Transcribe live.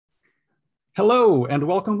Hello, and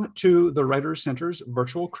welcome to the Writers Center's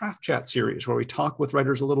virtual craft chat series, where we talk with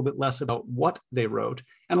writers a little bit less about what they wrote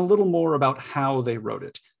and a little more about how they wrote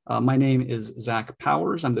it. My name is Zach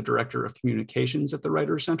Powers. I'm the Director of Communications at the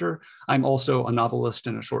Writers Center. I'm also a novelist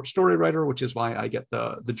and a short story writer, which is why I get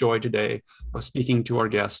the joy today of speaking to our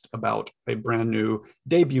guest about a brand new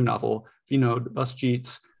debut novel, Vinod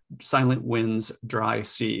Busjeet's Silent Winds, Dry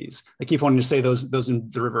Seas. I keep wanting to say those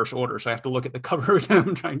in the reverse order, so I have to look at the cover every time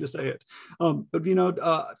I'm trying to say it. But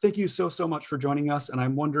Vinod, thank you so much for joining us. And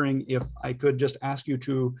I'm wondering if I could just ask you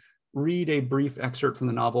to read a brief excerpt from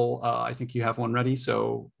the novel. I think you have one ready.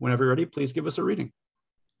 So whenever you're ready, please give us a reading.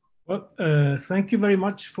 Well, thank you very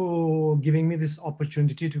much for giving me this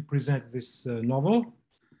opportunity to present this novel.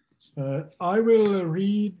 I will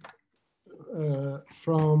read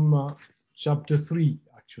from chapter 3,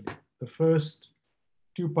 actually, the first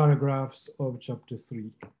two paragraphs of chapter 3,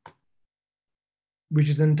 which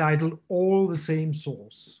is entitled All the Same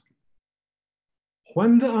Source.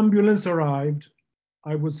 When the ambulance arrived,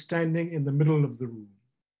 I was standing in the middle of the room,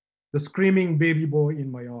 the screaming baby boy in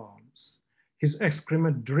my arms, his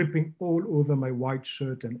excrement dripping all over my white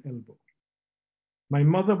shirt and elbow. My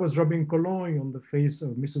mother was rubbing cologne on the face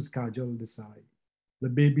of Mrs. Kajal Desai, the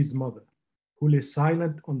baby's mother, who lay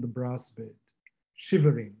silent on the brass bed,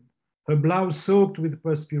 shivering, her blouse soaked with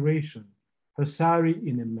perspiration, her sari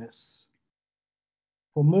in a mess.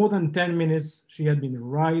 For more than 10 minutes, she had been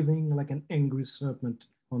writhing like an angry serpent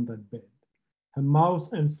on that bed, her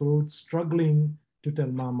mouth and throat struggling to tell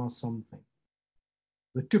Mama something.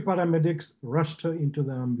 The two paramedics rushed her into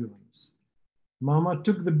the ambulance. Mama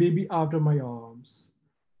took the baby out of my arms,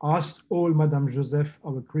 asked old Madame Joseph,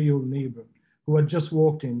 our Creole neighbor, who had just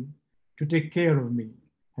walked in, to take care of me,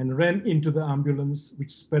 and ran into the ambulance,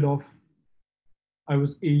 which sped off. I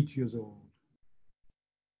was 8 years old.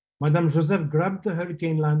 Madame Joseph grabbed the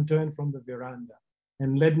hurricane lantern from the veranda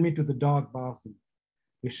and led me to the dark bathroom,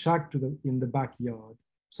 a shack in the backyard,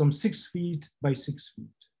 some 6 feet by 6 feet,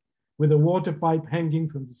 with a water pipe hanging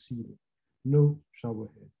from the ceiling, no shower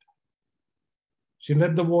head. She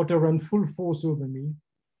let the water run full force over me,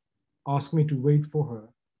 asked me to wait for her,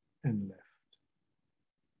 and left.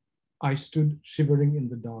 I stood shivering in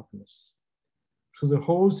the darkness. Through the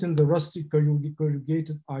holes in the rusty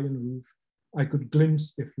corrugated iron roof, I could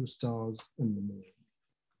glimpse a few stars and the moon.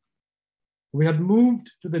 We had moved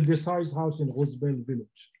to the Desai's house in Rosebel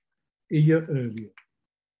village a year earlier,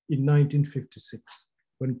 in 1956,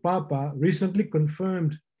 when Papa, recently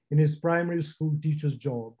confirmed in his primary school teacher's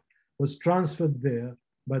job, was transferred there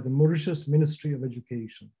by the Mauritius Ministry of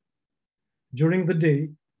Education. During the day,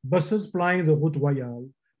 buses plying the Route Royale,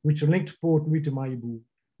 which linked Port Louis to Maïbou,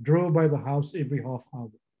 drove by the house every half hour.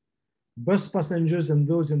 Bus passengers and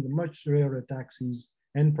those in the much rarer taxis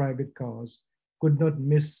and private cars could not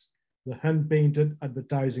miss the hand-painted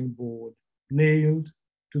advertising board nailed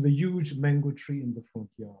to the huge mango tree in the front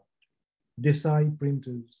yard. Desai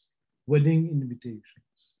printers, wedding invitations,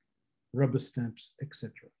 rubber stamps,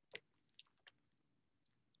 etc.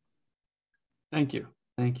 Thank you.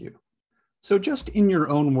 Thank you. So just in your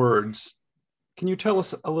own words, can you tell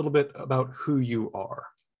us a little bit about who you are?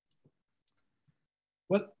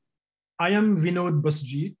 Well, I am Vinod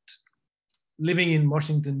Busjeet, living in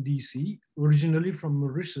Washington, D.C., originally from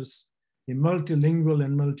Mauritius, a multilingual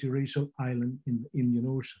and multiracial island in the Indian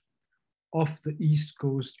Ocean, off the east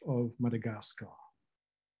coast of Madagascar.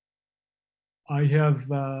 I have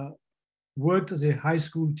worked as a high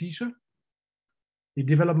school teacher, a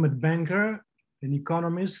development banker, an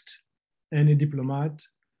economist, and a diplomat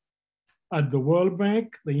at the World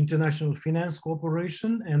Bank, the International Finance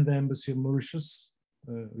Corporation, and the Embassy of Mauritius,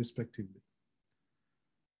 respectively.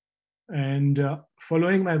 And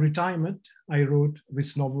following my retirement, I wrote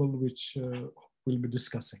this novel, which we'll be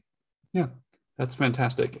discussing. Yeah, that's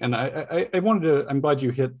fantastic. And I'm glad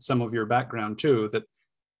you hit some of your background too, that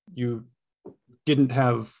you didn't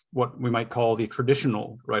have what we might call the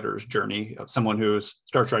traditional writer's journey of someone who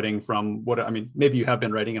starts writing from maybe you have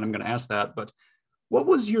been writing, and I'm going to ask that, but what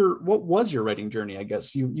was your writing journey? I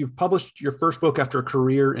guess you've published your first book after a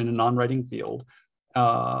career in a non-writing field.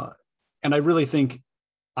 And I really think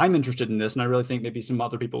I'm interested in this, and I really think maybe some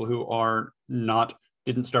other people who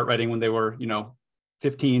didn't start writing when they were,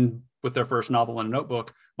 15 with their first novel in a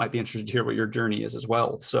notebook might be interested to hear what your journey is as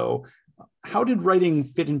well. So how did writing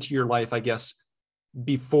fit into your life, I guess,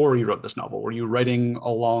 before you wrote this novel? Were you writing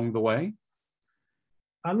along the way?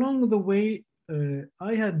 Along the way,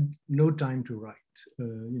 I had no time to write.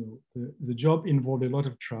 The job involved a lot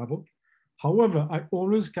of travel. However, I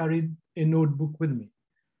always carried a notebook with me.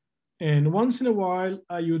 And once in a while,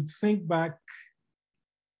 I would think back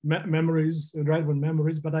memories, write about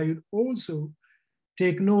memories, but I would also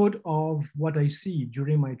take note of what I see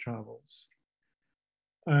during my travels.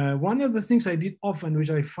 One of the things I did often, which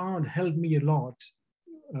I found helped me a lot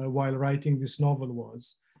while writing this novel,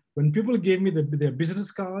 was when people gave me their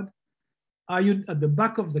business card, I would, at the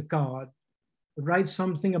back of the card, write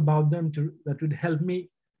something about them that would help me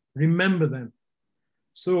remember them.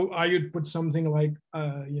 So I would put something like,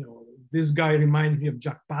 this guy reminds me of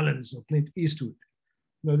Jack Palance or Clint Eastwood.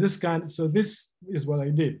 So this is what I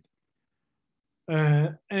did.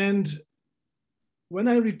 And when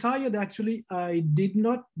I retired, actually, I did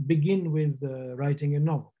not begin with writing a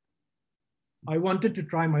novel. I wanted to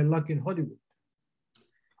try my luck in Hollywood.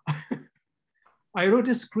 I wrote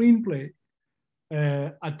a screenplay,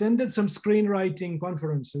 attended some screenwriting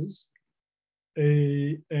conferences,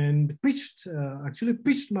 and actually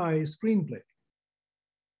pitched my screenplay.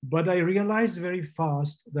 But I realized very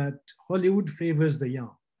fast that Hollywood favors the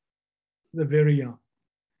young, the very young,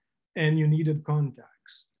 and you needed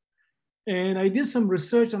contacts. And I did some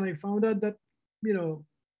research and I found out that,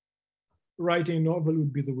 writing a novel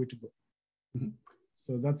would be the way to go. Mm-hmm.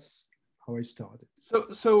 So that's how I started.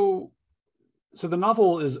 So the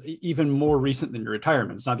novel is even more recent than your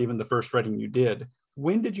retirement. It's not even the first writing you did.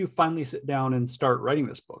 When did you finally sit down and start writing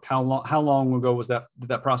this book? How long ago was that? Did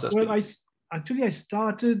that process? Well, I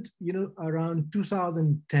started, around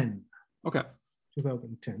 2010. Okay.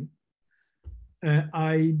 2010.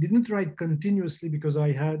 I didn't write continuously because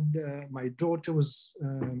I had my daughter was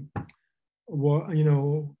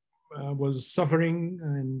suffering,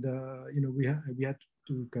 and we had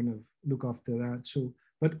to kind of look after that. So,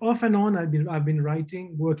 but off and on, I've been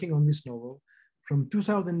working on this novel from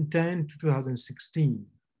 2010 to 2016.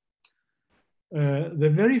 The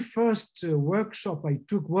very first workshop I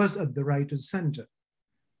took was at the Writers' Center,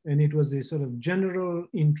 and it was a sort of general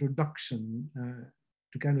introduction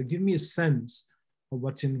to kind of give me a sense of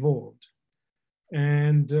what's involved.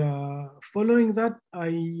 And following that,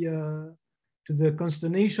 to the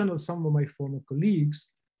consternation of some of my former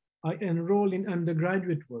colleagues, I enrolled in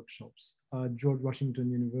undergraduate workshops at George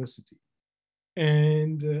Washington University.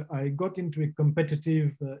 And I got into a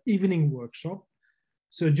competitive evening workshop.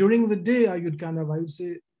 So during the day, I would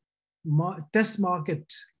say, test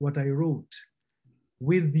market what I wrote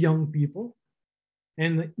with young people.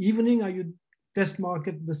 And the evening, I would test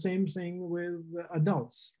market the same thing with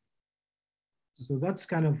adults. So that's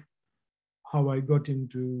kind of how I got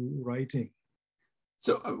into writing.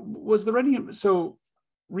 So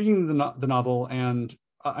reading the novel, and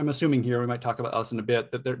I'm assuming here, we might talk about this in a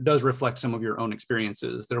bit, that there does reflect some of your own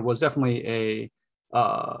experiences. There was definitely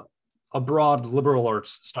a broad liberal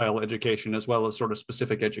arts style education as well as sort of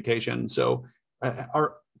specific education. So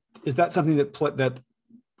is that something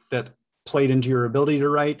that played into your ability to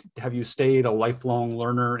write? Have you stayed a lifelong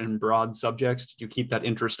learner in broad subjects? Did you keep that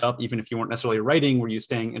interest up even if you weren't necessarily writing? Were you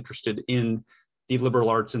staying interested in the liberal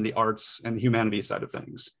arts and the arts and the humanities side of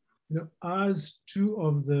things? As two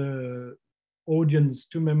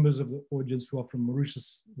members of the audience who are from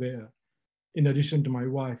Mauritius there, in addition to my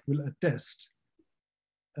wife, will attest,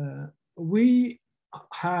 we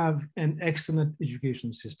have an excellent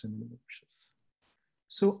education system in Mauritius.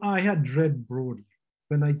 So I had read broadly.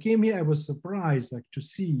 When I came here, I was surprised to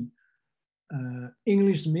see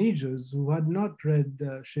English majors who had not read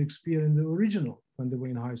Shakespeare in the original when they were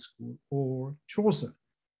in high school, or Chaucer.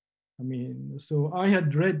 So I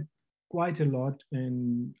had read quite a lot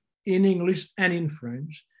in English and in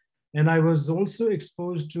French. And I was also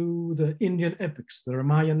exposed to the Indian epics, the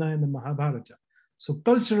Ramayana and the Mahabharata. So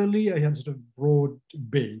culturally, I had sort of broad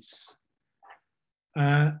base.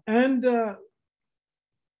 And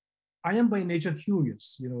I am by nature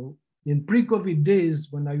curious. In pre-COVID days,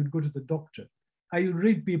 when I would go to the doctor, I would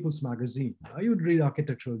read People's Magazine. I would read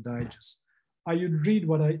Architectural Digest. I would read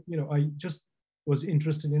I just was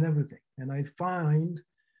interested in everything. And I find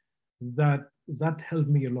that helped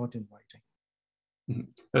me a lot in writing.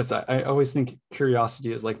 I always think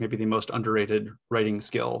curiosity is like maybe the most underrated writing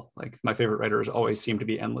skill. Like my favorite writers always seem to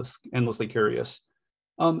be endlessly curious.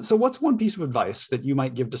 So what's one piece of advice that you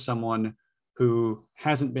might give to someone who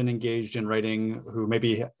hasn't been engaged in writing, who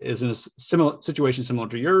maybe is in a similar situation similar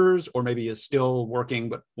to yours, or maybe is still working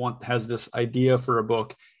but has this idea for a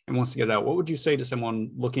book and wants to get it out? What would you say to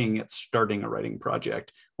someone looking at starting a writing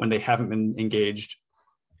project when they haven't been engaged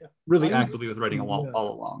really actively with writing all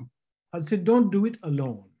along? I'd say don't do it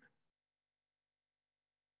alone.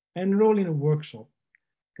 Enroll in a workshop,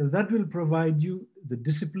 because that will provide you the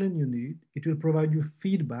discipline you need. It will provide you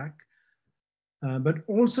feedback, but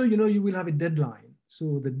also, you will have a deadline.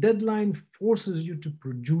 So the deadline forces you to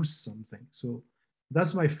produce something. So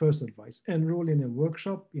That's my first advice. Enroll in a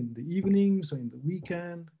workshop in the evenings or in the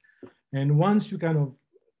weekend. And once you kind of,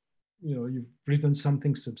 you've written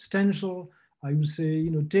something substantial, I would say,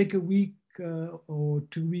 take a week or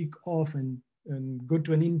 2 weeks off and go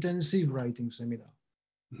to an intensive writing seminar.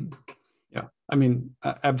 Yeah, I mean,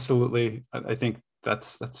 absolutely. I think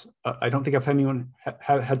that's I don't think I've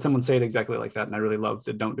had someone say it exactly like that. And I really love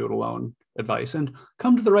the don't do it alone advice, and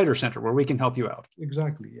come to the Writer Center where we can help you out.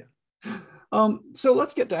 Exactly, yeah. So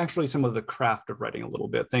let's get to actually some of the craft of writing a little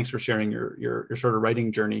bit. Thanks for sharing your sort of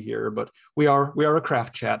writing journey here, but we are a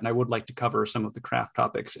craft chat, and I would like to cover some of the craft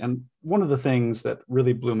topics. And one of the things that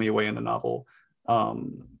really blew me away in the novel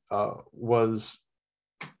was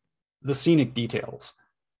the scenic details.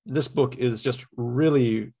 This book is just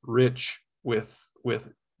really rich with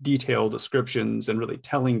detailed descriptions and really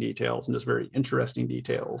telling details and just very interesting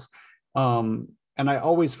details. And I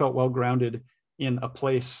always felt well grounded in a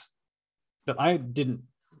place that I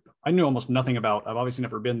knew almost nothing about. I've obviously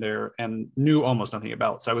never been there and knew almost nothing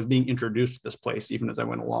about. So I was being introduced to this place even as I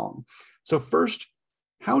went along. So first,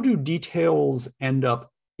 how do details end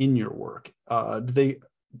up in your work?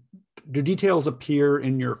 Do details appear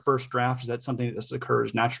in your first draft? Is that something that just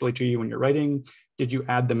occurs naturally to you when you're writing? Did you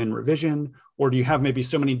add them in revision? Or do you have maybe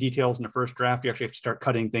so many details in the first draft, you actually have to start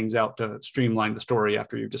cutting things out to streamline the story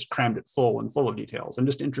after you've just crammed it full of details? I'm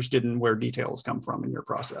just interested in where details come from in your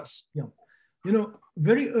process. Yeah.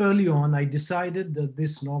 Very early on, I decided that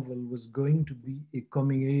this novel was going to be a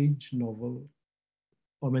coming age novel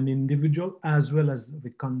of an individual as well as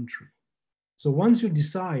the country. So once you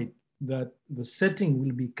decide that the setting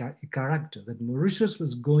will be a character, that Mauritius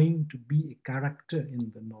was going to be a character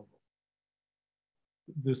in the novel,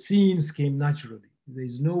 the scenes came naturally. There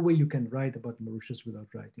is no way you can write about Mauritius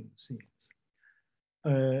without writing scenes.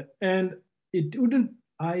 And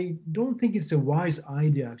I don't think it's a wise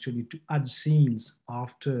idea actually to add scenes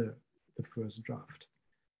after the first draft,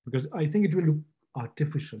 because I think it will look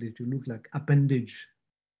artificial. It will look like appendage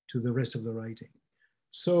to the rest of the writing.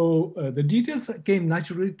 So the details came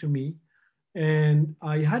naturally to me, and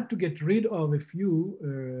I had to get rid of a few.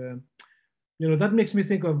 That makes me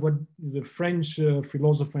think of what the French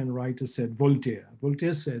philosopher and writer said, Voltaire.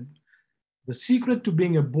 Voltaire said, "The secret to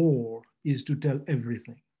being a bore is to tell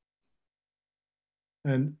everything."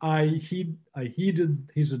 And I heeded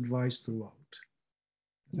his advice throughout.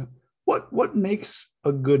 Yeah. What makes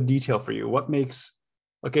a good detail for you? What makes,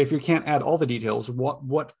 okay, if you can't add all the details,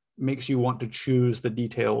 what makes you want to choose the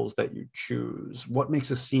details that you choose? What makes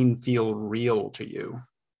a scene feel real to you?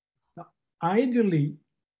 Ideally,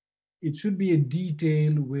 it should be a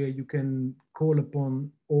detail where you can call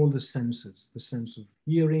upon all the senses, the sense of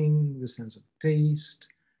hearing, the sense of taste,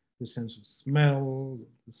 the sense of smell,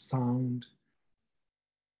 the sound.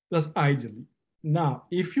 That's ideally. Now,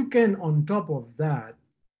 if you can, on top of that,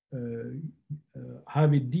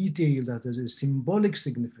 have a detail that has a symbolic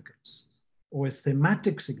significance or a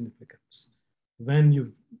thematic significance, then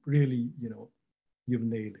you've really, you've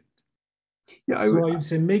nailed it. Yeah, so I would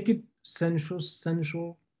say make it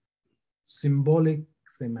sensual, symbolic,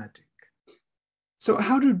 thematic. So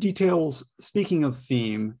how do details, speaking of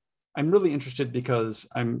theme, I'm really interested because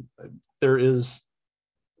there is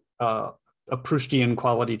a Proustian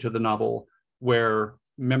quality to the novel where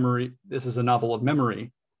memory, this is a novel of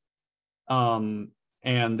memory. And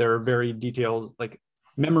there are very details, like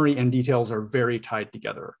memory and details are very tied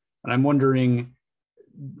together. And I'm wondering,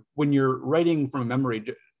 when you're writing from a memory,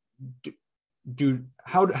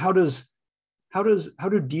 how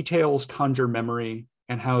do details conjure memory,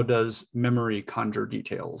 and how does memory conjure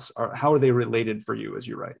details? Or how are they related for you as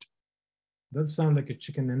you write? That sounds like a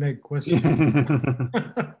chicken and egg question.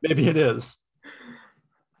 Maybe it is.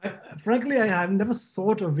 Frankly, I have never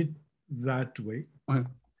thought of it that way. Okay.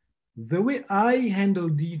 The way I handle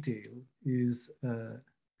detail is,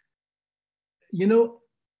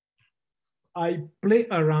 I play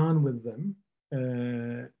around with them.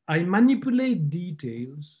 I manipulate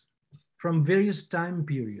details from various time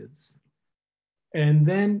periods. And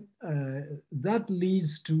then that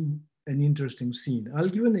leads to an interesting scene. I'll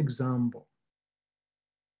give an example.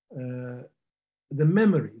 The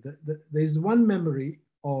memory, there's one memory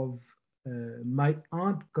of my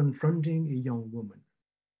aunt confronting a young woman.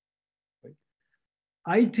 Right?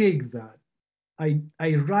 I take that, I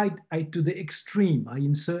write to the extreme.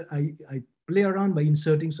 I play around by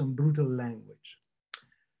inserting some brutal language.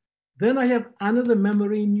 Then I have another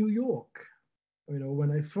memory in New York.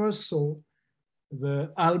 When I first saw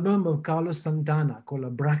the album of Carlos Santana called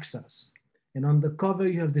Abraxas, and on the cover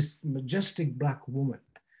you have this majestic black woman,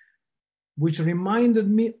 which reminded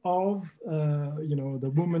me of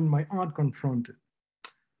the woman my aunt confronted.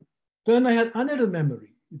 Then I had another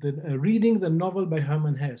memory, reading the novel by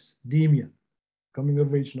Hermann Hesse, Damien, coming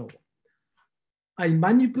of age novel. I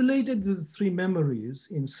manipulated the three memories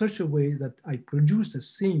in such a way that I produced a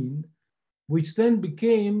scene which then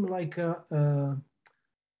became like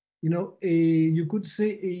you could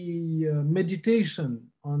say a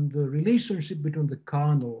meditation on the relationship between the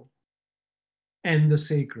carnal and the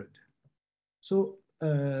sacred. So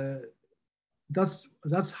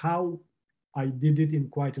that's how I did it in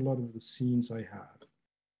quite a lot of the scenes I had.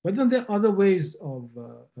 But then there are other ways of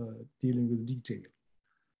dealing with detail.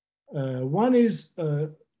 One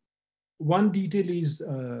detail is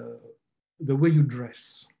the way you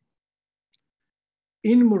dress.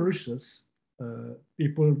 In Mauritius,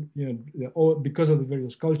 people, because of the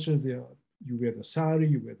various cultures, you wear the sari,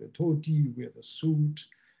 you wear the dhoti, you wear the suit,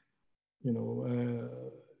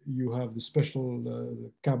 you have the special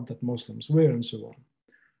the cap that Muslims wear and so on.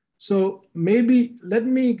 So maybe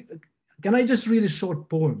can I just read a short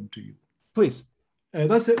poem to you? Please.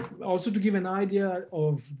 That's also to give an idea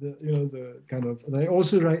of the kind of, I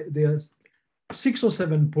also write, there's 6 or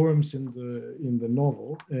 7 poems in the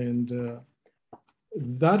novel, and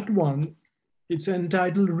that one, it's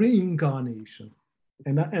entitled Reincarnation.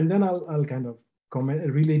 And then I'll kind of comment,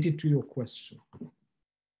 relate it to your question.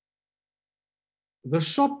 The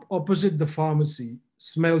shop opposite the pharmacy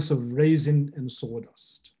smells of raisin and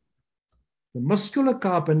sawdust. The muscular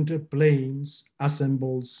carpenter planes,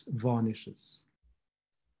 assembles, varnishes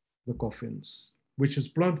the coffins, which his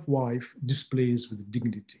plump wife displays with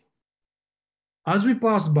dignity. As we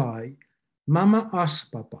pass by, Mama asks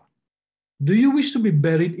Papa, "Do you wish to be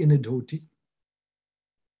buried in a dhoti?"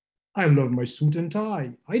 "I love my suit and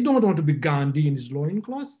tie. I don't want to be Gandhi in his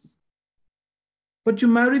loincloth." "But you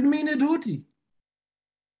married me in a dhoti."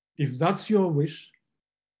 "If that's your wish,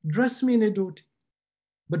 dress me in a dhoti,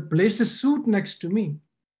 but place a suit next to me.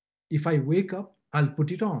 If I wake up, I'll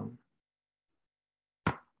put it on."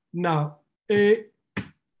 Now, the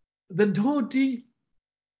dhoti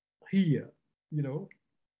here,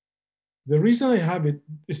 the reason I have it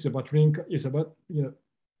is about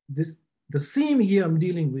this. The theme here I'm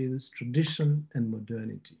dealing with is tradition and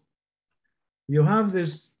modernity. You have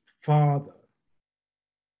this father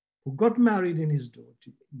who got married in his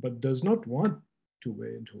dhoti, but does not want to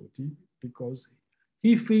wear dhoti because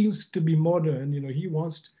he feels to be modern.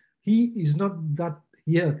 He is not that,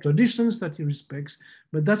 he has traditions that he respects,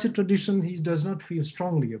 but that's a tradition he does not feel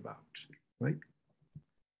strongly about, right?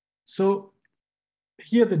 So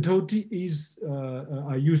here the dhoti is,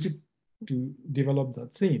 I used it to develop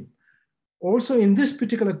that theme. Also in this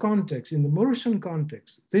particular context, in the Mauritian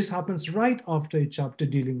context, this happens right after a chapter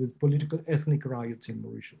dealing with political ethnic riots in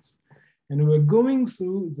Mauritius. And we're going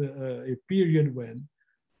through a period when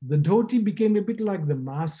the dhoti became a bit like the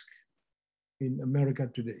mask in America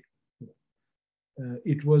today.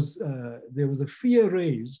 There was a fear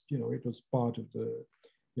raised, it was part of the,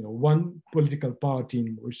 one political party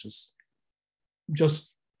in Mauritius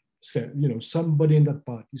just said, somebody in that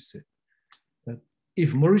party said that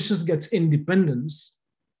if Mauritius gets independence,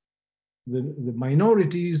 the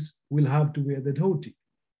minorities will have to wear the dhoti.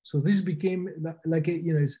 So this became like a,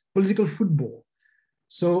 it's political football.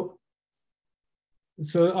 So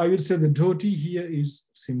I would say the dhoti here is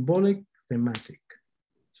symbolic, thematic.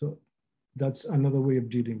 So that's another way of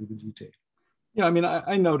dealing with the detail. Yeah, I mean,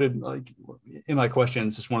 I noted, like, in my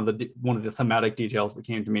questions, just one of the thematic details that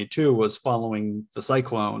came to me too was following the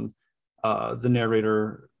cyclone. The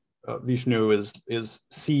narrator Vishnu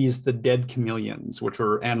sees the dead chameleons, which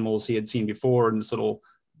were animals he had seen before in this little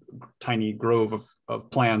tiny grove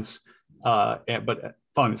of plants. But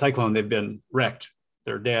following the cyclone, they've been wrecked.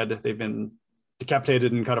 They're dead. They've been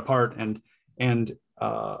decapitated and cut apart. And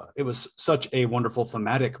it was such a wonderful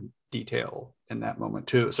thematic detail in that moment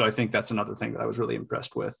too. So I think that's another thing that I was really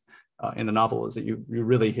impressed with in the novel, is that you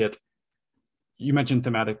really hit. You mentioned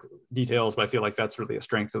thematic details, but I feel like that's really a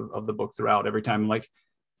strength of the book throughout. Every time, like,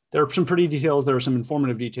 there are some pretty details, there are some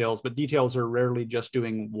informative details, but details are rarely just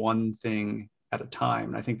doing one thing at a time.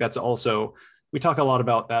 And I think that's also, we talk a lot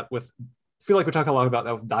about that with, I feel like we talk a lot about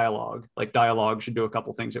that with dialogue. Like, dialogue should do a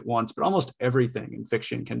couple things at once, but almost everything in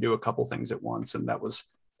fiction can do a couple things at once. And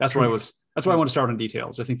that's why I want to start on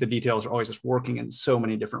details. I think the details are always just working in so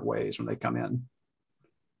many different ways when they come in.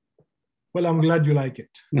 Well, I'm glad you like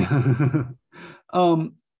it.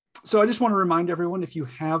 So I just want to remind everyone, if you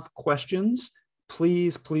have questions,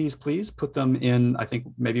 please put them in. I think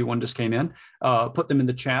maybe one just came in. Put them in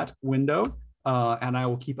the chat window, and I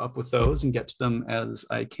will keep up with those and get to them as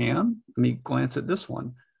I can. Let me glance at this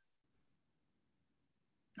one.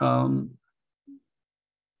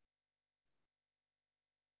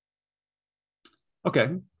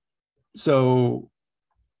 Okay. So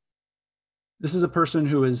this is a person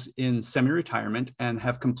who is in semi-retirement and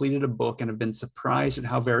have completed a book and have been surprised at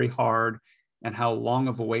how very hard and how long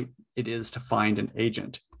of a wait it is to find an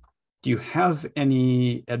agent. Do you have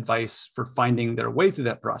any advice for finding their way through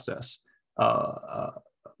that process?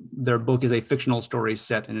 Their book is a fictional story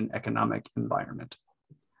set in an economic environment.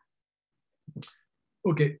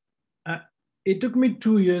 Okay. It took me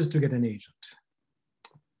 2 years to get an agent.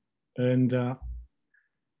 And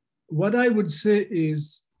what I would say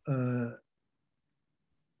is,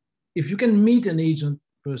 if you can meet an agent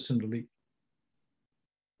personally,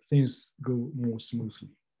 things go more smoothly.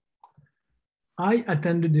 I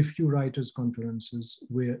attended a few writers' conferences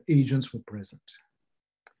where agents were present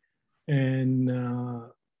and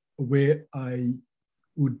where I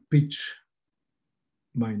would pitch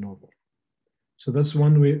my novel. So that's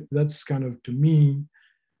one way, that's kind of, to me,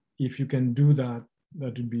 if you can do that,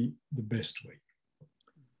 that would be the best way.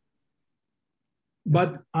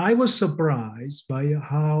 But I was surprised by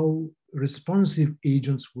how responsive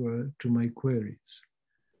agents were to my queries.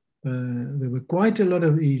 There were quite a lot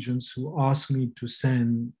of agents who asked me to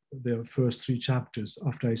send their first 3 chapters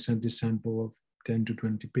after I sent a sample of 10 to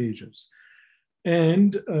 20 pages.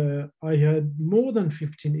 And I had more than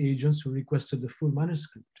 15 agents who requested the full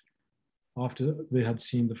manuscript after they had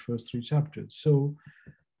seen the first 3 chapters. So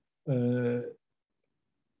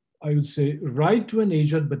I would say write to an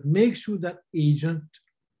agent, but make sure that agent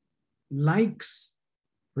likes,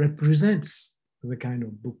 represents the kind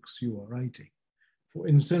of books you are writing. For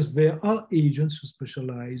instance, there are agents who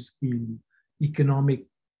specialize in economic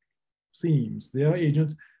themes. There are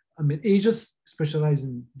agents, agents specialize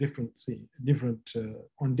in different things,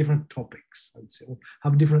 on different topics, I would say, or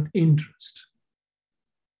have different interests.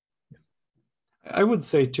 I would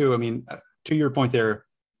say too, to your point there,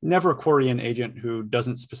 never query an agent who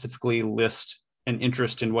doesn't specifically list an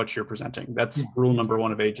interest in what you're presenting. That's rule number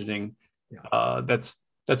 1 of agenting. Yeah.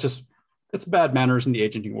 That's bad manners in the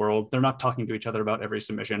agenting world. They're not talking to each other about every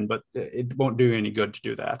submission, but it won't do any good to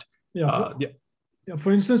do that.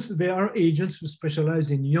 For instance, there are agents who specialize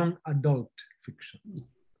in young adult fiction.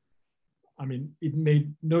 It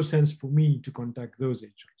made no sense for me to contact those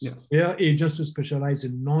agents. Yes. There are agents who specialize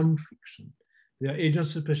in non-fiction. There are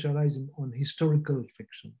agents who specialize on historical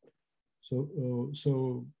fiction.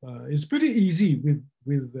 So it's pretty easy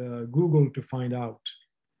with Google to find out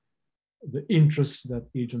the interests that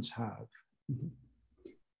agents have.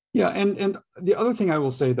 Yeah, and the other thing I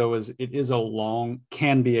will say though is it is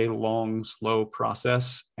can be a long, slow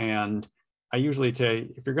process. And I usually say,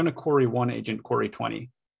 if you're going to query one agent, query 20,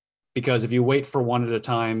 because if you wait for one at a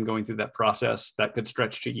time going through that process, that could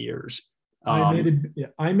stretch to years.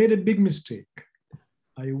 I made a big mistake.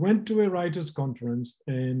 I went to a writers' conference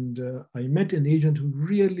and I met an agent who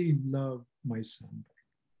really loved my sample.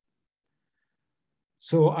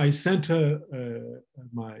 So I sent her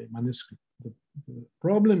my manuscript. The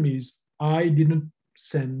problem is I didn't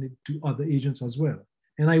send it to other agents as well.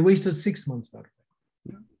 And I wasted 6 months that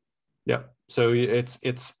way. Yeah. So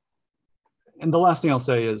and the last thing I'll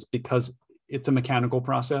say is, because it's a mechanical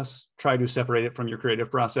process, try to separate it from your creative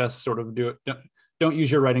process, sort of don't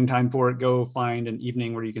use your writing time for it. Go find an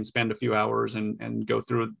evening where you can spend a few hours and go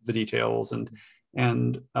through the details. And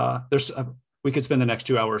we could spend the next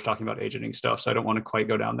 2 hours talking about agenting stuff. So I don't want to quite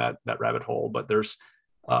go down that rabbit hole, but there's,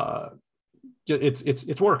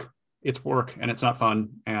 it's work. It's work and it's not fun.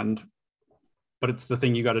 But it's the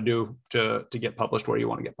thing you got to do to get published where you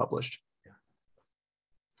want to get published.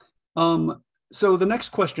 So the next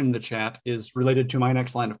question in the chat is related to my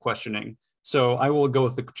next line of questioning. So I will go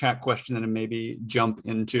with the chat question and then maybe jump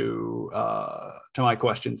into to my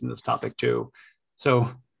questions in this topic too.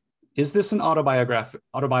 So is this an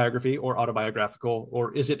autobiography or autobiographical,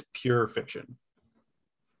 or is it pure fiction?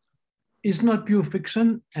 It's not pure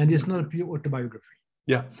fiction and it's not pure autobiography.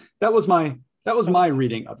 Yeah, that was my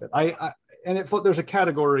reading of it. There's a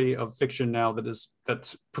category of fiction now that's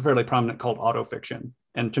fairly prominent called autofiction.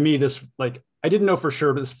 And to me, this, I didn't know for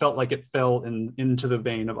sure, but this felt like it fell into the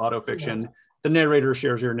vein of autofiction. Yeah. The narrator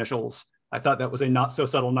shares your initials. I thought that was a not so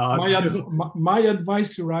subtle nod. My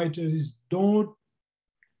advice to writers is don't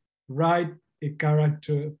write a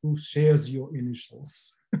character who shares your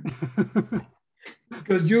initials.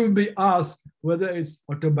 Because you'll be asked whether it's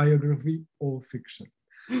autobiography or fiction.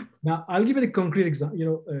 Now, I'll give you a concrete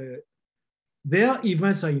example. There are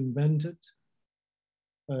events I invented.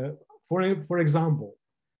 For example,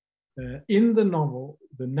 in the novel,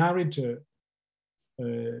 the narrator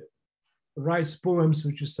writes poems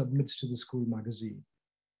which he submits to the school magazine.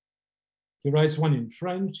 He writes one in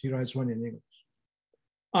French, he writes one in English.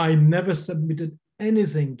 I never submitted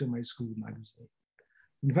anything to my school magazine.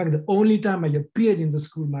 In fact, the only time I appeared in the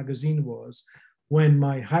school magazine was when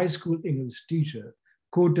my high school English teacher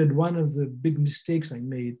quoted one of the big mistakes I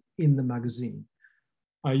made in the magazine.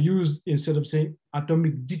 I used, instead of saying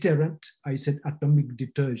atomic deterrent, I said atomic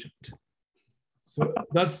detergent. So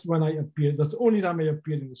that's when I appeared. That's the only time I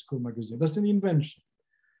appeared in the school magazine. That's an invention.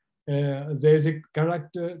 There's a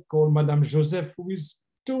character called Madame Joseph, who is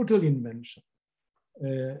total invention.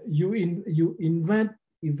 You invent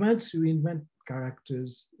events, you invent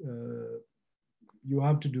characters, you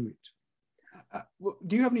have to do it.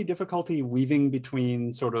 Do you have any difficulty weaving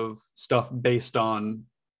between sort of stuff based on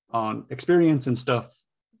experience and stuff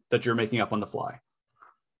that you're making up on the fly?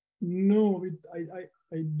 No,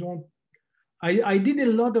 I don't. I did a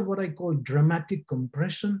lot of what I call dramatic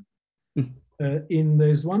compression.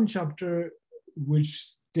 There's one chapter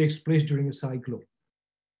which takes place during a cyclone.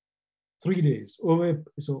 3 days.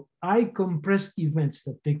 So I compress events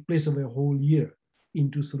that take place over a whole year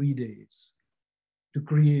into 3 days to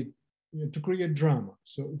create drama.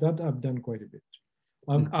 So that I've done quite a bit.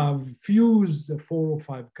 I've fused 4 or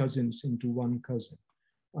 5 cousins into one cousin.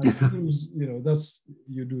 I fuse,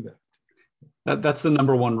 you do that. That's the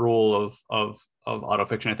number one rule of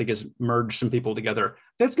autofiction, I think, is merge some people together.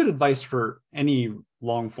 That's good advice for any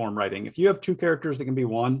long form writing. If you have 2 characters that can be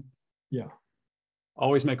one, yeah,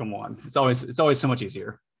 always make them one. It's always so much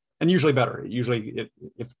easier and usually better. Usually,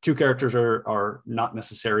 if 2 characters are not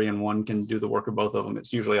necessary and one can do the work of both of them,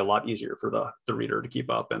 it's usually a lot easier for the reader to keep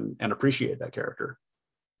up and appreciate that character.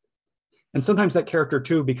 And sometimes that character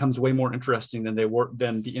too becomes way more interesting than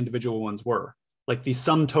the individual ones were. Like the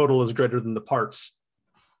sum total is greater than the parts.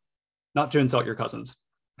 Not to insult your cousins.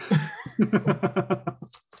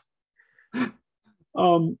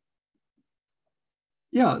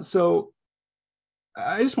 Yeah, so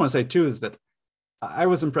I just want to say too is that I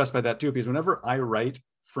was impressed by that too, because whenever I write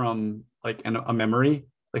from like a memory,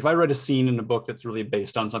 like if I write a scene in a book that's really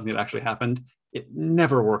based on something that actually happened, it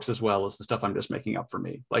never works as well as the stuff I'm just making up for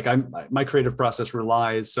me. Like my creative process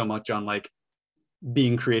relies so much on like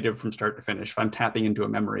being creative from start to finish. If I'm tapping into a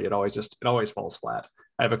memory, it always falls flat.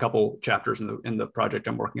 I have a couple chapters in the project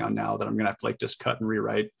I'm working on now that I'm gonna have to like just cut and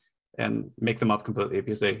rewrite and make them up completely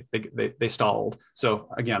because they stalled. So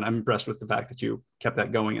again, I'm impressed with the fact that you kept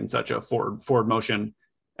that going in such a forward motion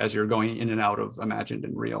as you're going in and out of imagined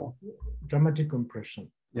and real. Dramatic compression.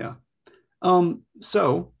 Yeah.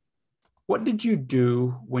 So what did you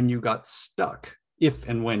do when you got stuck, if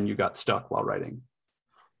and when you got stuck while writing?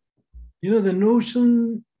 The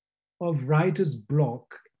notion of writer's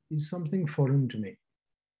block is something foreign to me.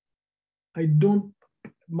 In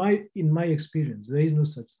my experience, there is no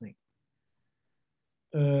such thing.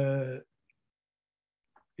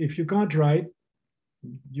 If you can't write,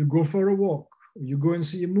 you go for a walk, or you go and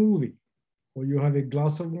see a movie, or you have a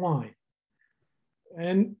glass of wine,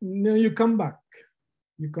 and you come back.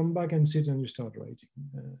 You come back and sit and you start writing.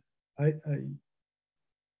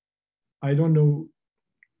 I don't know,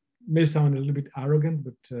 may sound a little bit arrogant,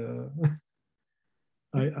 but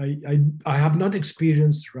I have not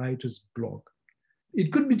experienced writer's block.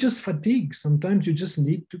 It could be just fatigue. Sometimes you just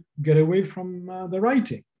need to get away from the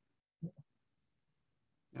writing.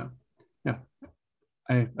 Yeah.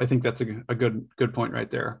 I think that's a good point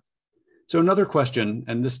right there. So another question,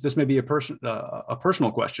 and this may be a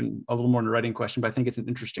personal question, a little more than a writing question, but I think it's an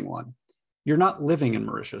interesting one. You're not living in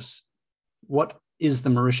Mauritius. What is the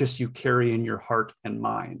Mauritius you carry in your heart and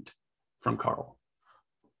mind? From Carl.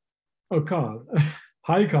 Oh, Carl.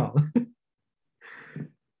 Hi, Carl.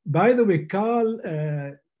 By the way, Carl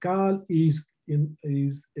is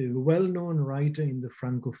a well-known writer in the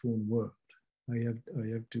Francophone world. I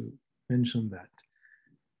have to mention that.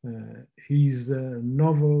 His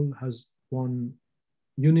novel has won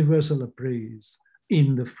universal praise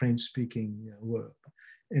in the French-speaking world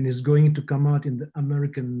and is going to come out in the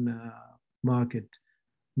American market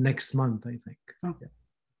next month, I think. Oh. Yeah.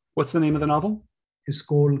 What's the name of the novel? It's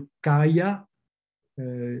called Kaya.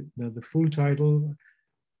 The full title,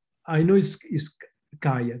 I know it's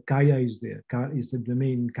Kaya. Kaya is there. The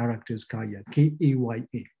main character is Kaya,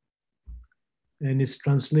 Kaya. And it's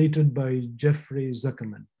translated by Jeffrey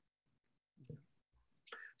Zuckerman.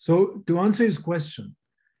 So to answer his question,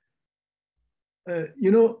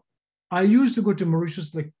 I used to go to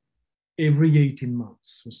Mauritius like every 18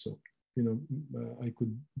 months or so. I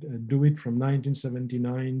could do it from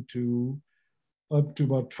 1979 to up to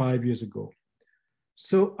about 5 years ago.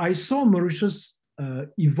 So I saw Mauritius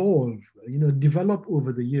evolve, develop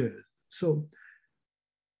over the years. So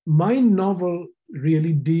my novel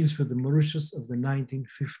really deals with the Mauritius of the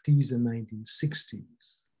 1950s and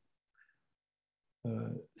 1960s.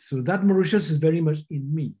 So that Mauritius is very much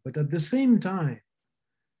in me. But at the same time,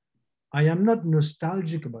 I am not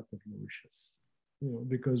nostalgic about the Mauritius,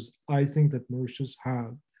 because I think that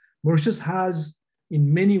Mauritius has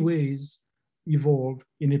in many ways evolved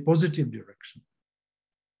in a positive direction.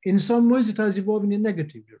 In some ways, it has evolved in a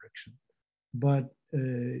negative direction. But,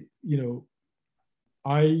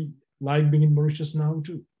 I like being in Mauritius now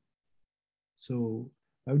too. So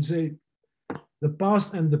I would say the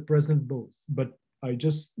past and the present both, but I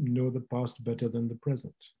just know the past better than the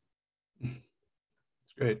present.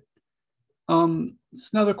 That's great.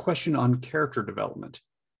 It's another question on character development.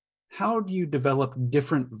 How do you develop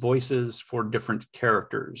different voices for different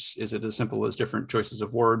characters? Is it as simple as different choices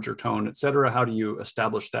of words or tone, et cetera? How do you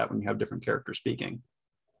establish that when you have different characters speaking?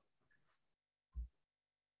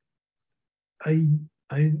 I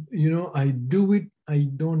do it. I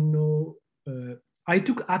don't know. I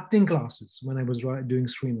took acting classes when I was doing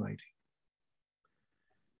screenwriting.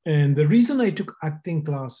 And the reason I took acting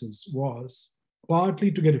classes was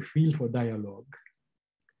partly to get a feel for dialogue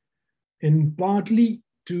and partly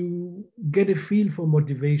to get a feel for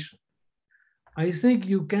motivation. I think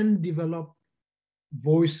you can develop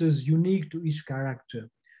voices unique to each character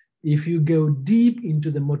if you go deep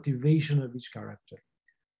into the motivation of each character.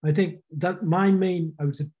 I think that my main, I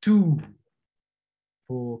would say, tool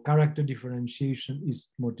for character differentiation is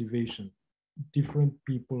motivation. Different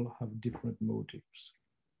people have different motives.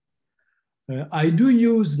 I do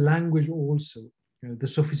use language also, the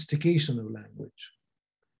sophistication of language.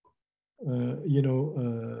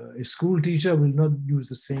 A school teacher will not use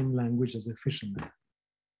the same language as a fisherman.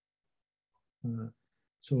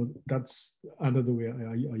 So that's another way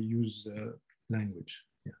I use language.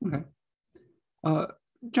 Yeah. Okay.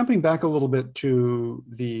 Jumping back a little bit to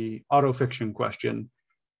the autofiction question,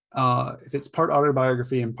 if it's part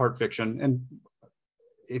autobiography and part fiction, and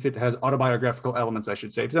if it has autobiographical elements, I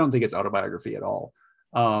should say, because I don't think it's autobiography at all.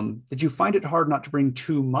 Did you find it hard not to bring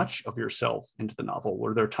too much of yourself into the novel?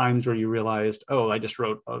 Were there times where you realized, oh, I just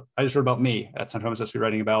wrote about me. That's what I'm supposed to be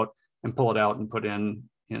writing about, and pull it out and put in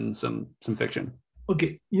some fiction?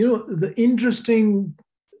 Okay, the interesting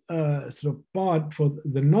sort of part for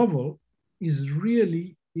the novel is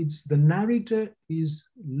really, it's the narrator is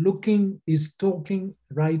talking,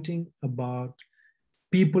 writing about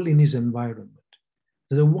people in his environment.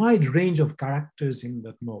 There's a wide range of characters in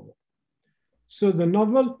that novel. So the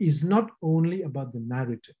novel is not only about the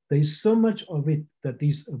narrative. There is so much of it that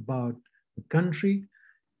is about the country,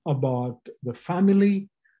 about the family,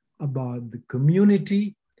 about the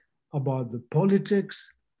community, about the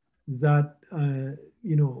politics, that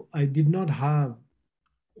I did not have.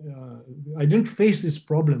 I didn't face this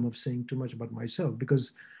problem of saying too much about myself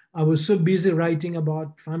because I was so busy writing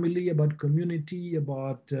about family, about community,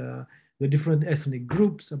 about the different ethnic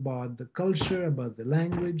groups, about the culture, about the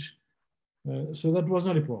language. So that was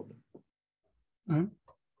not a problem. All right.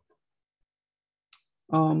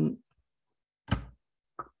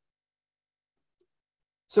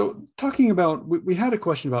 So talking about, we had a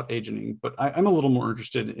question about agenting, but I'm a little more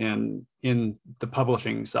interested in the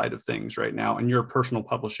publishing side of things right now and your personal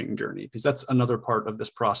publishing journey, because that's another part of this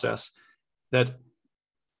process that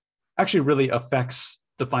actually really affects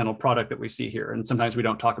the final product that we see here. And sometimes we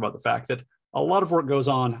don't talk about the fact that a lot of work goes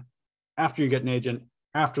on after you get an agent,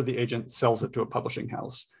 after the agent sells it to a publishing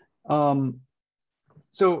house.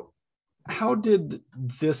 So how did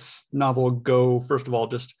this novel go, first of all,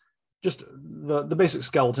 just the basic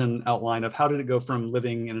skeleton outline of how did it go from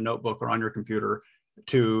living in a notebook or on your computer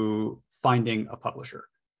to finding a publisher?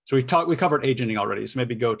 So we covered agenting already. So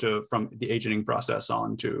maybe go from the agenting process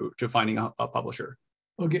on to finding a publisher.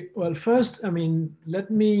 Okay, well, first,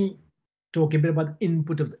 let me talk a bit about the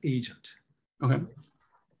input of the agent. Okay.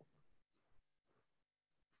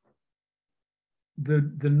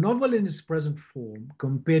 The novel in its present form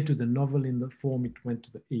compared to the novel in the form it went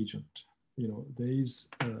to the agent, there is,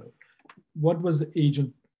 what was the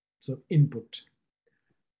agent's input?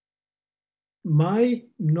 My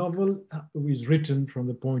novel is written from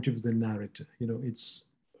the point of the narrator, it's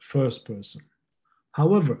first person.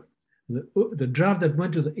 However, the draft that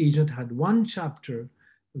went to the agent had one chapter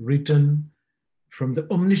written from the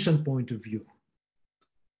omniscient point of view,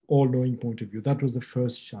 all-knowing point of view. That was the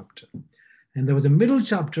first chapter. And there was a middle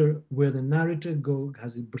chapter where the narrator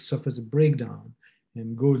suffers a breakdown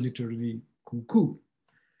and goes literally cuckoo.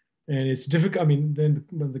 And it's difficult. Then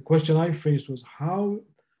the question I faced was how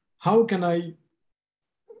can I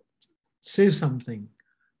say something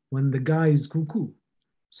when the guy is cuckoo?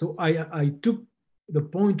 So I took the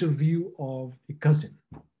point of view of a cousin.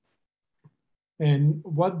 And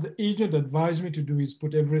what the agent advised me to do is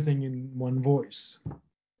put everything in one voice.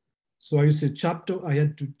 So I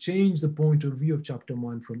had to change the point of view of chapter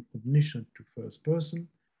 1 from omniscient to first person.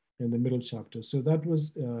 and the middle chapter. So that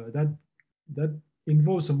was that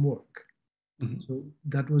involved some work. Mhm. So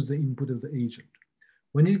that was the input of the agent.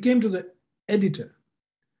 When it came to the editor,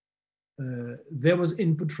 there was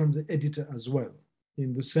input from the editor as well,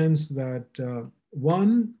 in the sense that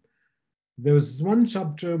there was one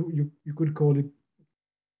chapter, you could call it,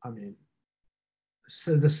 I mean,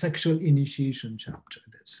 so the sexual initiation chapter,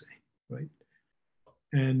 let's say, right?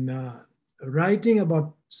 And writing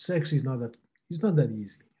about sex is not that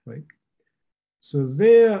easy, right? So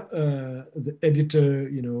there, the editor,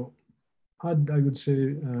 had, I would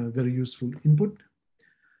say, very useful input.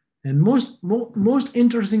 And most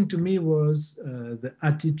interesting to me was the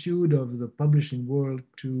attitude of the publishing world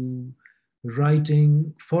to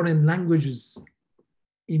writing foreign languages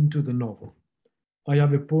into the novel. I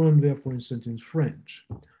have a poem there, for instance, in French.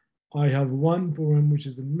 I have one poem which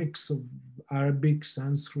is a mix of Arabic,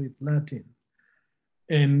 Sanskrit, Latin,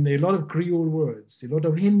 and a lot of Creole words, a lot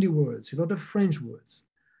of Hindi words, a lot of French words.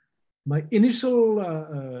 My initial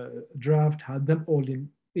draft had them all in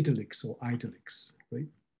italics or italics, right?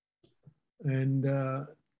 And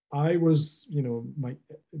I was,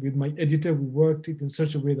 with my editor, we worked it in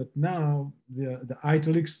such a way that now the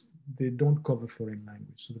italics, they don't cover foreign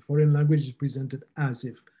language. So the foreign language is presented as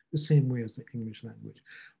if the same way as the English language,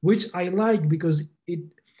 which I like because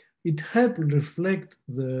it helped reflect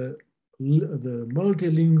the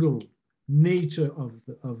multilingual nature of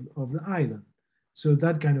the island. So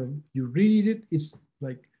that kind of, you read it, it's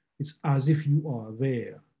like, it's as if you are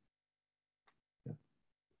there. Yeah.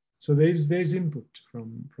 So there's input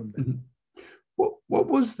from them. Mm-hmm. What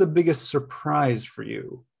was the biggest surprise for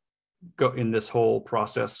you in this whole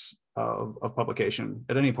process of publication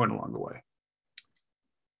at any point along the way?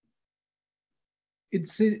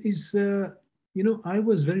 I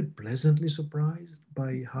was very pleasantly surprised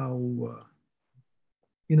by how,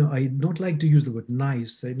 I don't like to use the word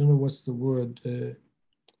nice. I don't know what's the word.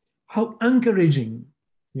 How encouraging,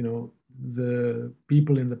 the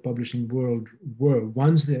people in the publishing world were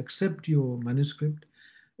once they accept your manuscript.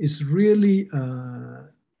 It's really, I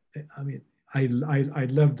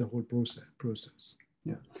love the whole process.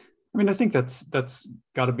 Yeah, I mean, I think that's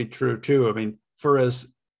got to be true too. I mean, for as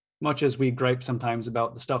much as we gripe sometimes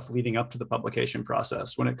about the stuff leading up to the publication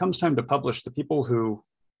process, when it comes time to publish, the people who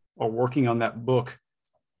are working on that book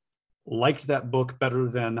liked that book better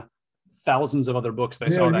than thousands of other books they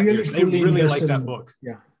saw that year. They really like that book.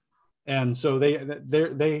 Yeah. And so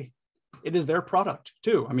it is their product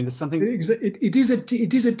too. I mean, it's something. It is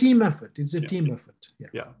a team effort. It's a team effort. Yeah.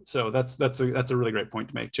 Yeah. So that's a really great point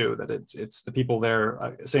to make too. That it's the people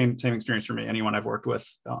there. Same experience for me. Anyone I've worked with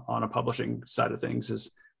on a publishing side of things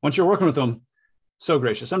is, once you're working with them, so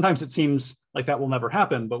gracious. Sometimes it seems like that will never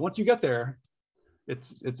happen, but once you get there,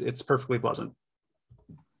 it's perfectly pleasant.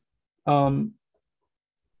 What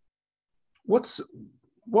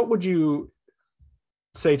would you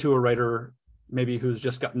say to a writer maybe who's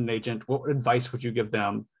just gotten an agent? What advice would you give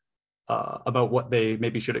them about what they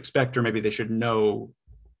maybe should expect, or maybe they should know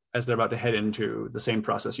as they're about to head into the same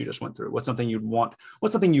process you just went through? What's something you'd want?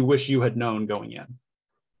 What's something you wish you had known going in?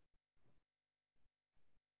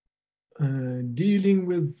 Dealing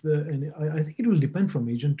with, and I think it will depend from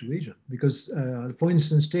agent to agent, because, for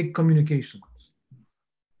instance, take communications.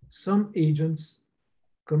 Some agents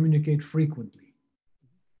communicate frequently,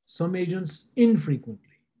 some agents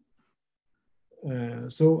infrequently.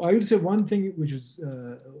 So I would say one thing, which is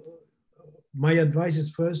my advice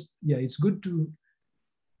is, first, it's good to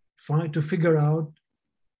figure out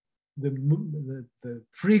the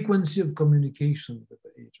frequency of communication with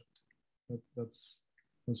the agent.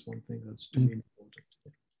 That's one thing that's to me important.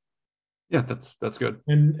 Yeah, that's good.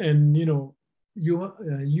 And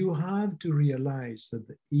you have to realize that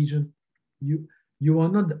the agent, you are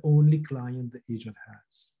not the only client the agent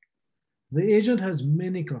has. The agent has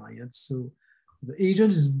many clients, so the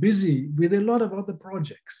agent is busy with a lot of other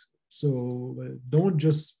projects. So don't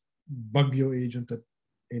just bug your agent at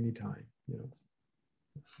any time.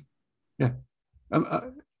 Yeah.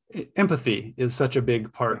 Empathy is such a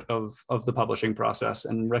big part of the publishing process,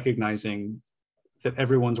 and recognizing that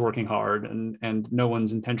everyone's working hard and no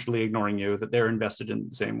one's intentionally ignoring you, that they're invested in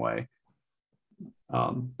the same way.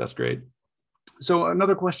 That's great. So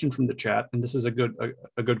another question from the chat, and this is a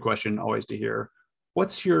good question always to hear.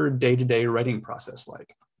 What's your day-to-day writing process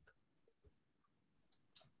like?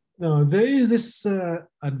 Now, there is this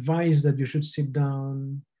advice that you should sit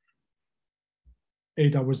down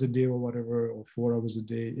 8 hours a day or whatever, or 4 hours a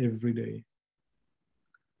day, every day.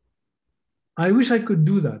 I wish I could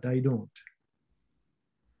do that. I don't.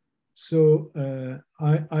 So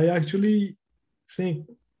I actually think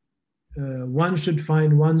one should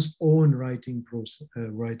find one's own writing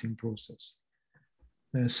process.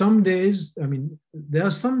 Some days, I mean, there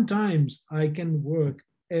are some times I can work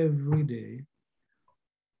every day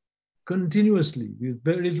continuously with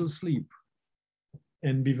very little sleep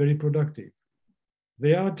and be very productive.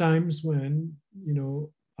 There are times when,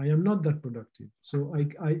 I am not that productive. So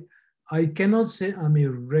I cannot say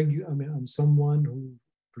I'm someone who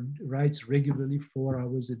writes regularly 4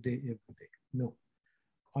 hours a day every day. No,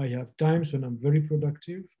 I have times when I'm very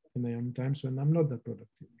productive and I have times when I'm not that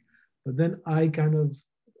productive. But then I kind of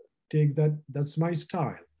take that's my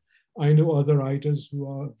style. I know other writers who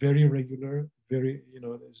are very regular,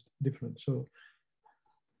 there's different. So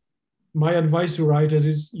my advice to writers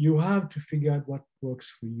is you have to figure out what works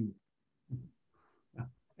for you.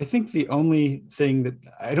 I think the only thing that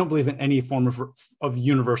I don't believe in any form of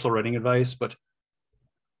universal writing advice, but it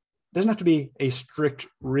doesn't have to be a strict,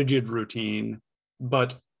 rigid routine,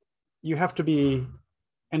 but you have to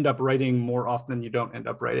end up writing more often than you don't end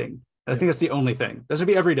up writing. I think that's the only thing. It doesn't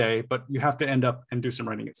be every day, but you have to end up and do some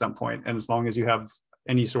writing at some point. And as long as you have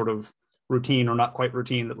any sort of routine or not quite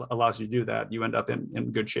routine that allows you to do that, you end up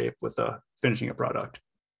in good shape with finishing a product.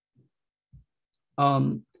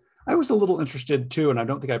 I was a little interested too, and I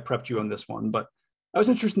don't think I prepped you on this one, but I was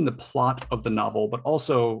interested in the plot of the novel, but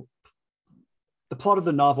also the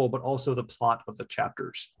plot of the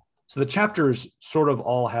chapters. So the chapters sort of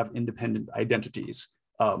all have independent identities,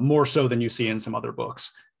 more so than you see in some other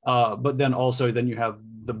books. But then you have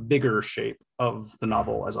the bigger shape of the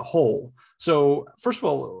novel as a whole. So first of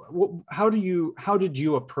all, how did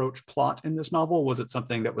you approach plot in this novel? Was it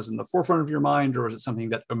something that was in the forefront of your mind, or was it something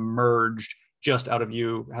that emerged just out of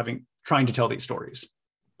you trying to tell these stories?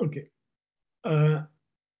 Okay.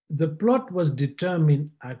 The plot was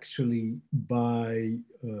determined actually by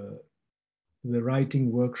the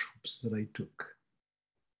writing workshops that I took.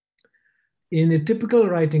 In a typical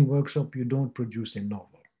writing workshop, you don't produce a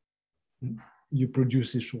novel. You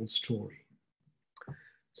produce a short story.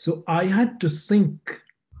 So I had to think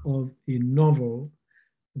of a novel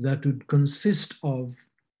that would consist of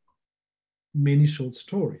many short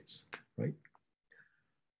stories, right?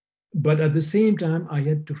 But at the same time, I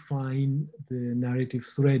had to find the narrative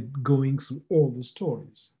thread going through all the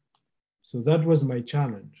stories. So that was my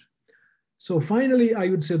challenge. So finally, I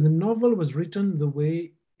would say the novel was written the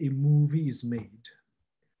way a movie is made.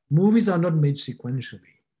 Movies are not made sequentially.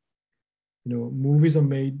 Movies are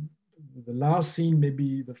made, the last scene may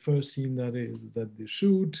be the first scene that they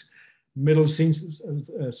shoot, middle scenes,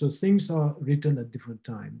 so things are written at different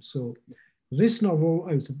times. So this novel,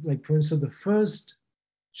 I would say, like for instance, the first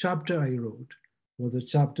chapter I wrote was a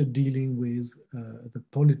chapter dealing with the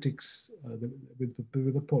politics, with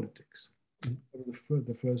the politics.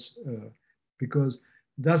 The first, because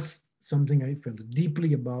that's something I felt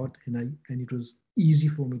deeply about, and it was easy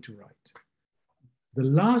for me to write. The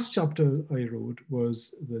last chapter I wrote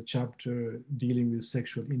was the chapter dealing with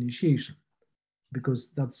sexual initiation,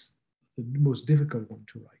 because that's the most difficult one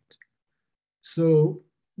to write. So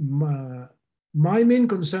my main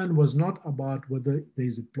concern was not about whether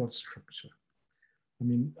there's a plot structure. I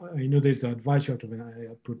mean, I know there's the advice you have to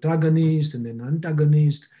have a protagonist and an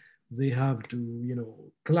antagonist. They have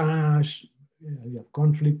to, clash, you have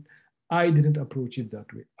conflict. I didn't approach it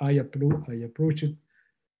that way. I approach it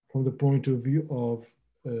from the point of view of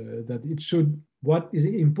that what is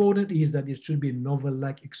important is that it should be a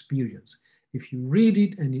novel-like experience. If you read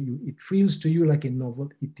it and it feels to you like a novel,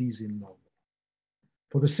 it is a novel.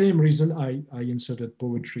 For the same reason, I inserted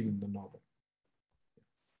poetry in the novel.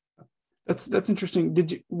 That's interesting.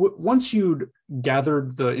 Did you once you'd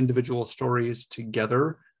gathered the individual stories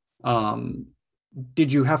together,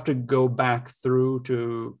 did you have to go back through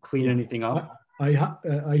to clean anything up? I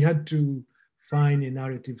had to find a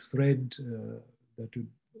narrative thread that would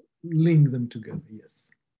link them together. Yes.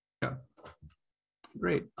 Yeah.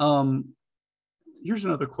 Great. Here's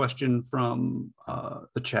another question from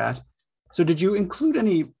the chat. So did you include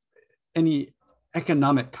any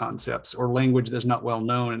economic concepts or language that's not well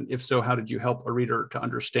known? And if so, how did you help a reader to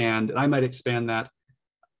understand? And I might expand that.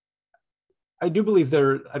 I do believe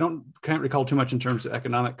can't recall too much in terms of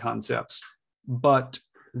economic concepts, but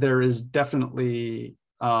there is definitely,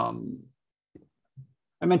 I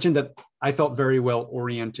mentioned that I felt very well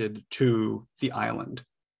oriented to the island.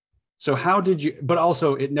 So how did you, but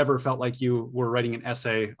also it never felt like you were writing an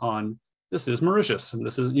essay on this is Mauritius and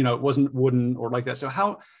this is, it wasn't wooden or like that. So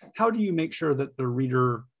how do you make sure that the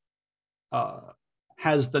reader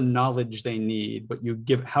has the knowledge they need, but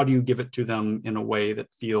how do you give it to them in a way that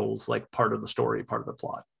feels like part of the story, part of the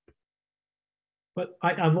plot? But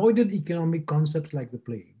I avoided economic concepts like the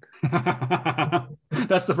plague.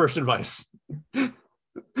 That's the first advice.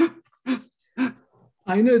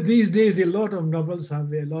 I know these days a lot of novels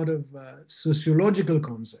have a lot of sociological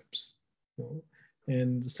concepts, you know,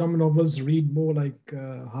 and some novels read more like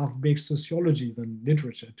half-baked sociology than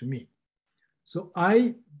literature to me. So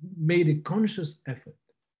I made a conscious effort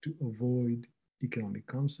to avoid economic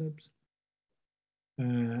concepts.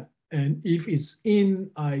 And if it's in,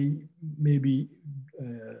 I maybe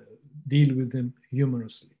deal with them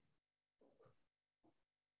humorously.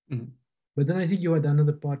 Mm-hmm. But then I think you had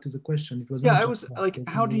another part to the question. It was I was like,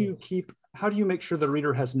 how do you make sure the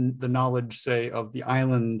reader has the knowledge, say, of the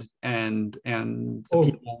island and the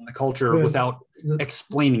people and the culture without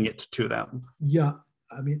explaining it to them? Yeah,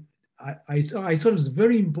 I mean, I thought it was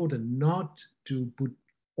very important not to put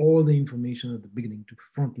all the information at the beginning, to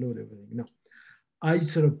front load everything. No, I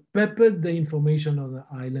sort of peppered the information on the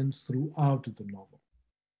islands throughout the novel.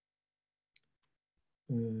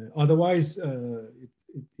 Otherwise,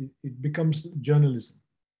 it becomes journalism.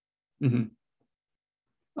 Mm-hmm.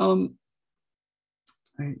 I'm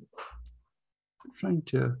trying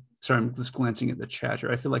to. Sorry, I'm just glancing at the chat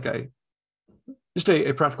here. I feel like just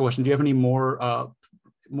a practical question. Do you have any more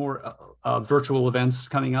virtual events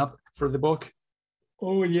coming up for the book?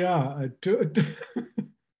 Oh yeah,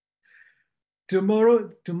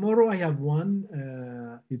 tomorrow I have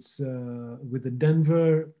one. It's with the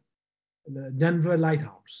Denver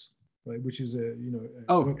Lighthouse, right? Which is a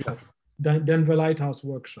workshop. Yeah. Denver Lighthouse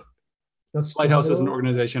workshop. That's Lighthouse is an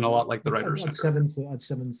organization a lot like the Writers' Center. At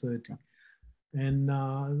 7:30, and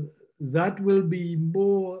that will be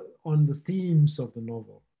more on the themes of the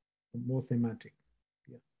novel, more thematic.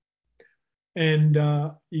 Yeah. And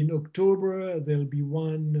in October there'll be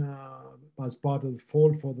one as part of the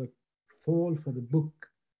Fall for the Book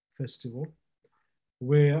Festival,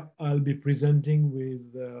 where I'll be presenting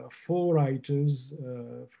with 4 writers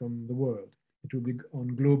from the world. It will be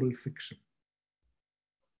on global fiction.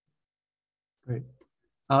 Great.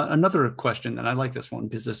 Another question, and I like this one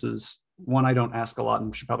because this is one I don't ask a lot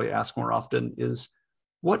and should probably ask more often, is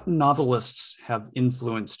what novelists have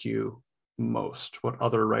influenced you most? What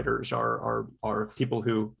other writers are people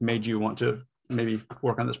who made you want to maybe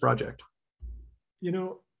work on this project? You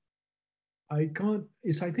know, I think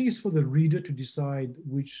it's for the reader to decide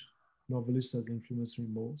which novelist has influenced me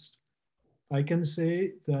most. I can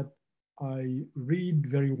say that I read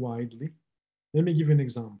very widely. Let me give you an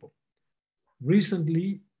example.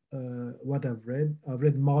 Recently, what I've read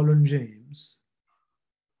Marlon James,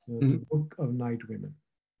 The Book of Night Women,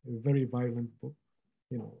 a very violent book,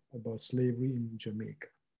 about slavery in Jamaica.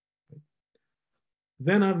 Right?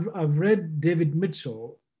 Then I've read David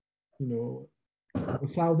Mitchell, A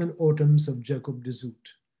Thousand Autumns of Jacob de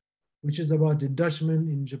Zoet, which is about a Dutchman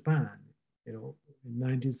in Japan, in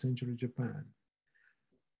 19th century Japan.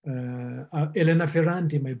 Elena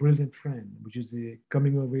Ferrante, My Brilliant Friend, which is a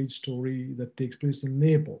coming-of-age story that takes place in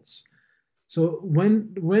Naples. So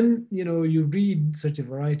when you read such a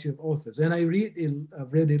variety of authors, and I've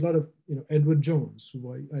read a lot of Edward Jones,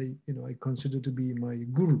 who I consider to be my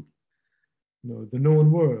guru, The Known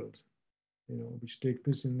World, which takes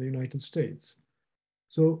place in the United States.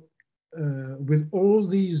 So with all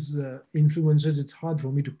these influences, it's hard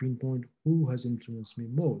for me to pinpoint who has influenced me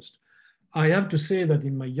most. I have to say that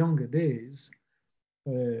in my younger days,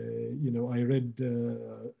 I read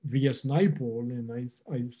V.S. Naipaul, and I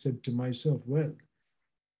said to myself, well,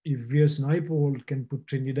 if V.S. Naipaul can put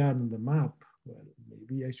Trinidad on the map, well,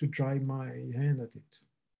 maybe I should try my hand at it.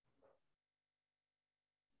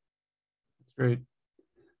 That's great.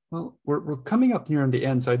 Well, we're coming up near the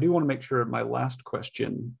end, so I do want to make sure my last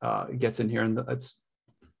question gets in here, and that's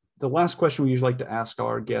the last question we usually like to ask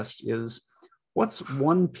our guest is, what's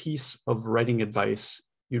one piece of writing advice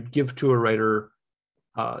you'd give to a writer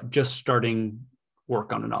just starting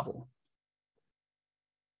work on a novel?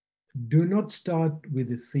 Do not start with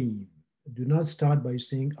a theme. Do not start by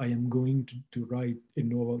saying, I am going to write a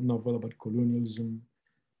novel about colonialism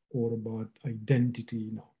or about identity.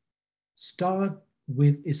 No. Start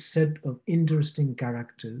with a set of interesting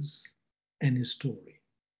characters and a story.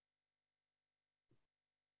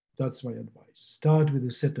 That's my advice. Start with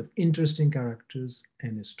a set of interesting characters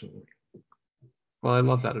and a story. Well, I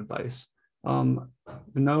love that advice.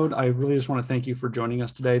 Vinod, I really just want to thank you for joining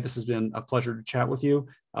us today. This has been a pleasure to chat with you.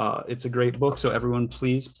 It's a great book, so everyone,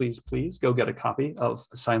 please, please, please go get a copy of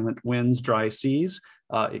Silent Winds, Dry Seas.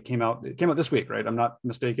 It came out this week, right? I'm not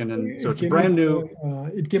mistaken, and so it's brand new.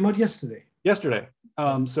 It came out yesterday. Yesterday.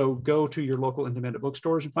 So go to your local independent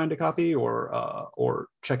bookstores and find a copy, or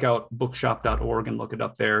check out bookshop.org and look it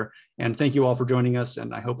up there. And thank you all for joining us,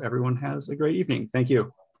 and I hope everyone has a great evening. Thank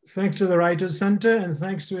you. Thanks to the Writers Center, and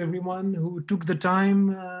thanks to everyone who took the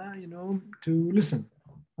time, to listen.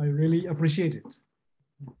 I really appreciate it.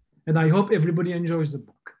 And I hope everybody enjoys the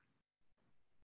book.